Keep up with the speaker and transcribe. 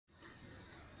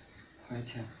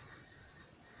अच्छा.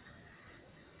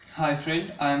 Hi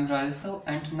friend, I am Rajesh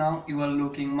and now you are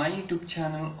looking my YouTube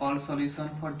channel All Solution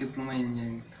for Diploma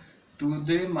Engineering.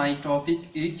 Today my topic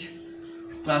is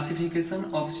classification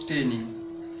of staining.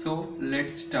 So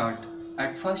let's start.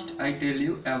 At first I tell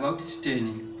you about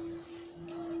staining.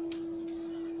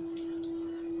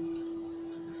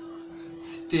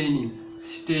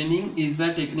 Staining is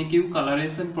the technical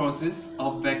coloration process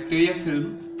of bacteria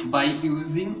film by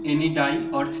using any dye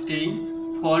or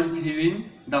stain for viewing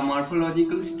the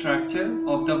morphological structure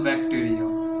of the bacteria.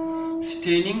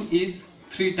 Staining is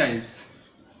three types.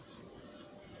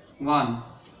 1.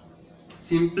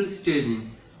 Simple staining.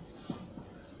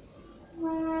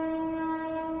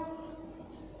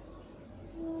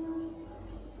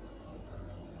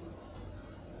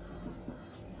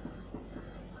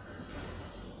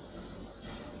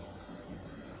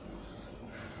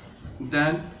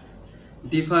 Then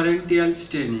differential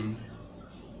staining.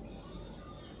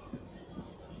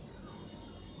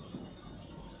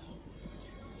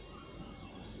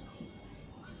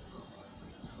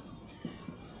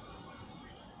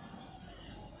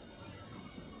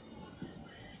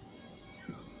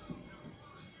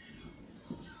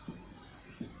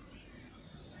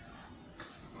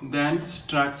 Then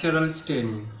structural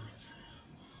staining.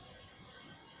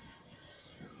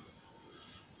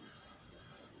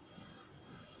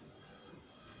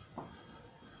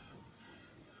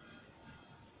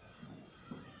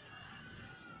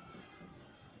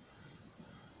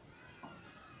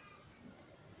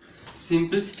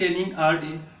 Simple staining are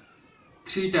in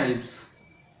three types.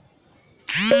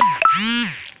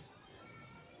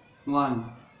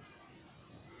 1.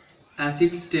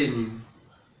 Acid staining.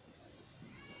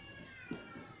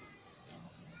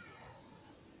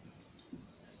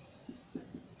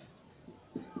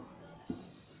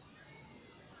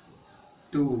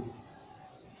 2.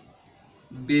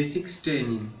 Basic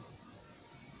staining.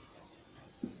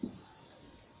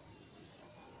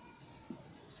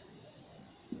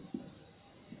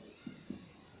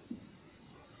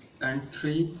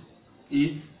 3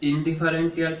 is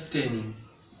indifferential staining.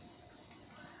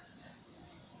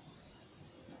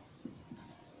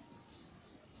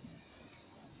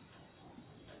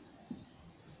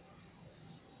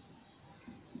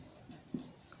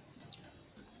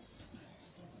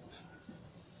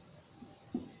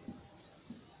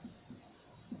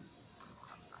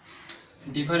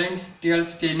 Differential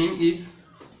staining is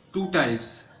two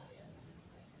types.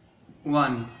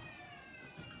 1.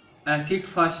 Acid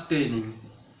fast staining.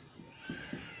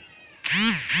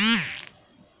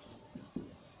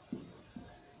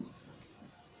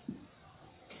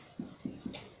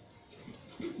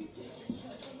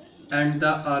 And the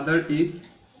other is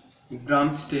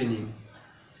gram staining.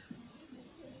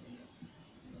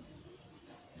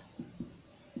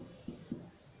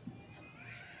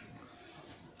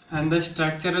 And the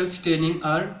structural staining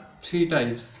are three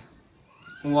types.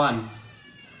 1.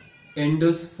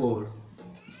 Endospore.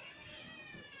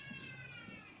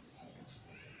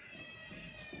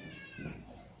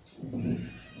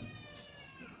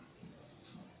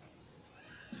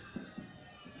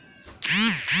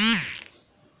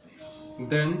 2.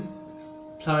 Then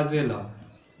flagella.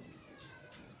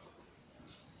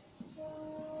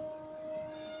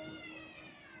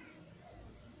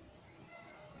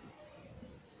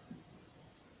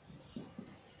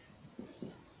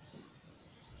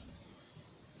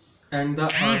 And the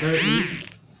other is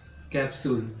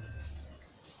capsule.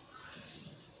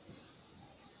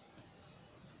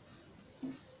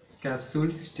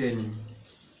 Capsule staining.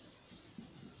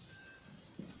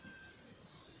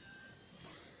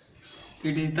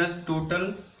 It is the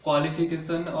total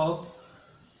qualification of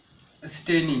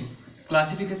staining,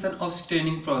 classification of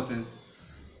staining process.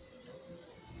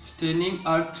 Staining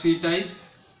are three types: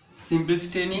 simple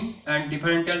staining and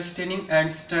differential staining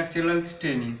and structural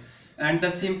staining. And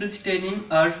the simple staining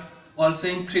are also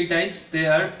in three types. They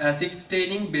are acid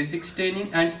staining, basic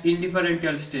staining and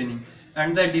indifferential staining.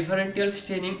 And the differential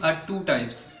staining are two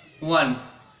types. 1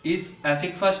 is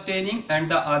acid fast staining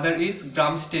and the other is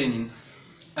gram staining.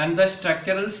 And the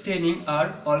structural staining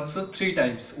are also three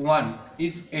types. 1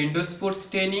 is endospore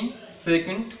staining,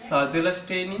 second flagella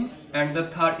staining and the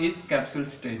third is capsule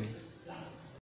staining.